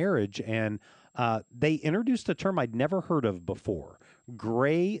in their marriage. And they introduced a term I'd never heard of before,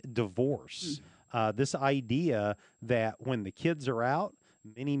 gray divorce. This idea that when the kids are out,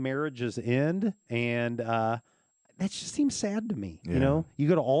 many marriages end, and that just seems sad to me. Yeah. You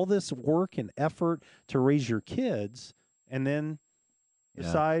go to all this work and effort to raise your kids, and then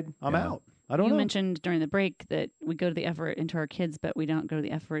decide I'm out. I don't know. You mentioned during the break that we go to the effort into our kids, but we don't go to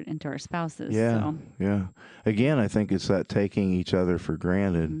the effort into our spouses. Yeah, yeah. Again, I think it's that taking each other for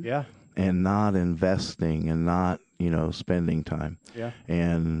granted. Yeah. And not investing and not, spending time. Yeah.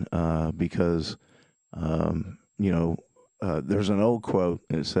 And because, there's an old quote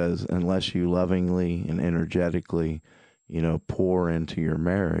that says, unless you lovingly and energetically, pour into your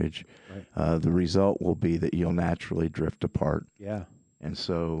marriage, the result will be that you'll naturally drift apart. Yeah. And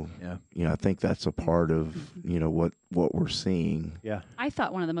so, I think that's a part of, what we're seeing. Yeah. I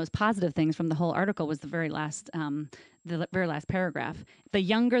thought one of the most positive things from the whole article was the very last paragraph. The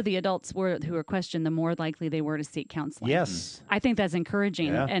younger the adults were who were questioned, the more likely they were to seek counseling. Yes. I think that's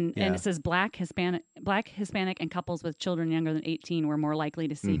encouraging. Yeah. And it says Black, Hispanic, and couples with children younger than 18 were more likely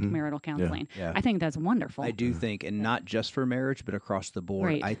to seek marital counseling. Yeah. I think that's wonderful. I do think, and not just for marriage, but across the board,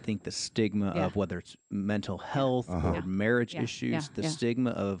 Right. I think the stigma of whether it's mental health or marriage issues, the stigma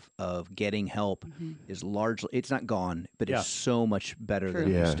of getting help is largely, it's not gone, but it's so much better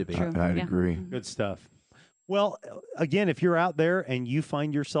than it used to be. I'd agree. Good stuff. Well, again, if you're out there and you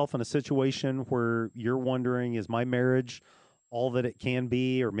find yourself in a situation where you're wondering, is my marriage all that it can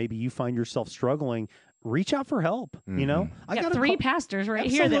be, or maybe you find yourself struggling, reach out for help. I got 3 pastors right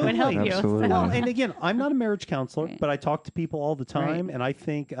here that would help you. Absolutely. Well, and again, I'm not a marriage counselor, but I talk to people all the time, and I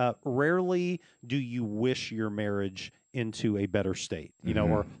think rarely do you wish your marriage into a better state,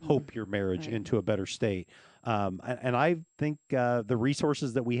 or hope your marriage into a better state. And I think the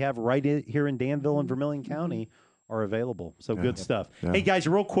resources that we have here in Danville and Vermilion County are available. So good stuff. Yeah. Hey, guys,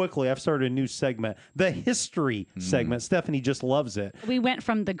 real quickly, I've started a new segment, the history segment. Stephanie just loves it. We went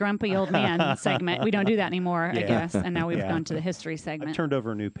from the grumpy old man segment. We don't do that anymore, I guess. And now we've gone to the history I segment. turned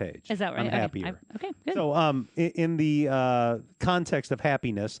over a new page. Is that right? I'm happier. Okay, good. So in the context of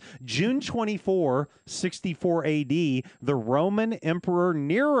happiness, June 24, 64 AD, the Roman Emperor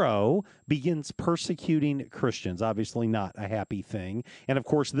Nero begins persecuting Christians. Obviously not a happy thing. And of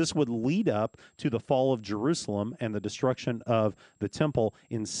course, this would lead up to the fall of Jerusalem and the destruction of the temple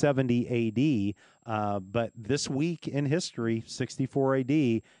in 70 AD. But this week in history, 64 AD,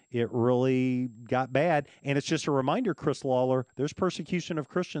 it really got bad. And it's just a reminder, Chris Lawler, there's persecution of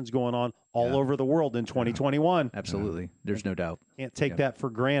Christians going on all over the world in 2021. Absolutely. There's no doubt. Can't take that for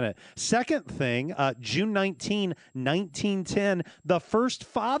granted. Second thing, June 19, 1910, the first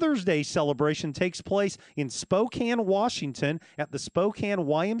Father's Day celebration takes place in Spokane, Washington at the Spokane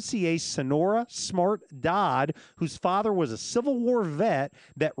YMCA. Sonora Smart Dodd, whose father was a Civil War vet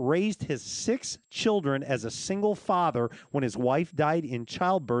that raised his 6 children as a single father when his wife died in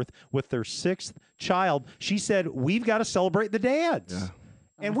childbirth with their 6th child. She said, we've got to celebrate the dads. Yeah.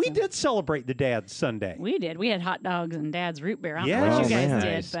 And we did celebrate the dads Sunday. We did. We had hot dogs and Dad's root beer. I don't Yeah. know what you Oh, guys man.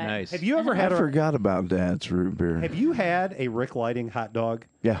 did. Nice, But nice. Have you ever had I forgot about Dad's root beer. Have you had a Rick Lighting hot dog?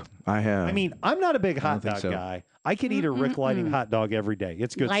 Yeah, I have. I mean, I'm not a big hot think dog so. guy. I could eat a Rick Lighting hot dog every day.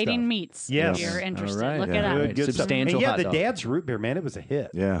 It's good Lighting stuff. meets. Yes. If you're interested. All right. Look Yeah. it up. Good stuff. Substantial And yeah, hot the dog. Dad's root beer, man, it was a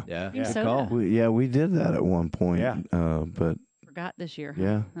hit. Yeah. Yeah. Cream Good soda. call. We did that at one point. Yeah. But Forgot this year.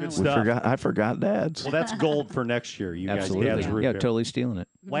 yeah, Oh, Good well. stuff. I forgot Dad's. Well, that's gold for next year. You Absolutely. guys, Dad's root Yeah, beer. totally stealing it.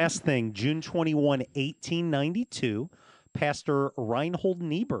 Last thing, June 21, 1892. Pastor Reinhold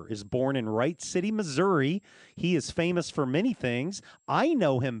Niebuhr is born in Wright City, Missouri. He is famous for many things. I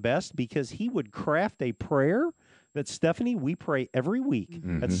know him best because he would craft a prayer that, Stephanie, we pray every week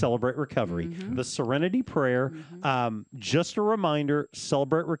at Celebrate Recovery. The Serenity Prayer. Just a reminder,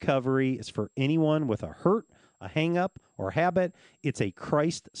 Celebrate Recovery is for anyone with a hurt, a hang-up, or habit. It's a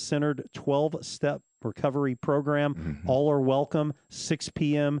Christ-centered 12-step recovery program. All are welcome. 6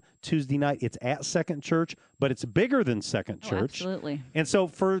 p.m. Tuesday night. It's at Second Church, but it's bigger than Second Church. Absolutely. And so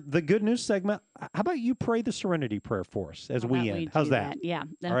for the good news segment, how about you pray the Serenity Prayer for us as we end? How's that? Yeah.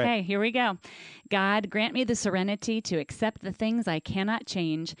 Okay, right. Here we go. God, grant me the serenity to accept the things I cannot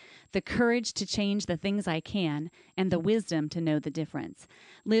change, the courage to change the things I can, and the wisdom to know the difference.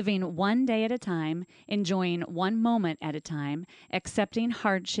 Living one day at a time, enjoying one moment at a time, accepting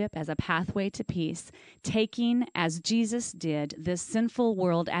hardship as a pathway to peace, taking, as Jesus did, this sinful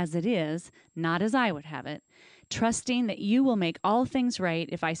world as it is, not as I would have it, trusting that you will make all things right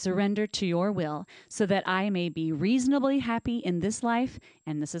if I surrender to your will, so that I may be reasonably happy in this life,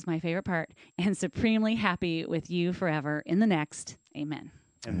 and this is my favorite part, and supremely happy with you forever in the next. Amen.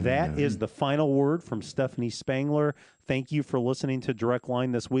 And that is the final word from Stephanie Spangler. Thank you for listening to Direct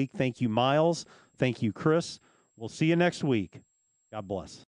Line this week. Thank you, Miles. Thank you, Chris. We'll see you next week. God bless.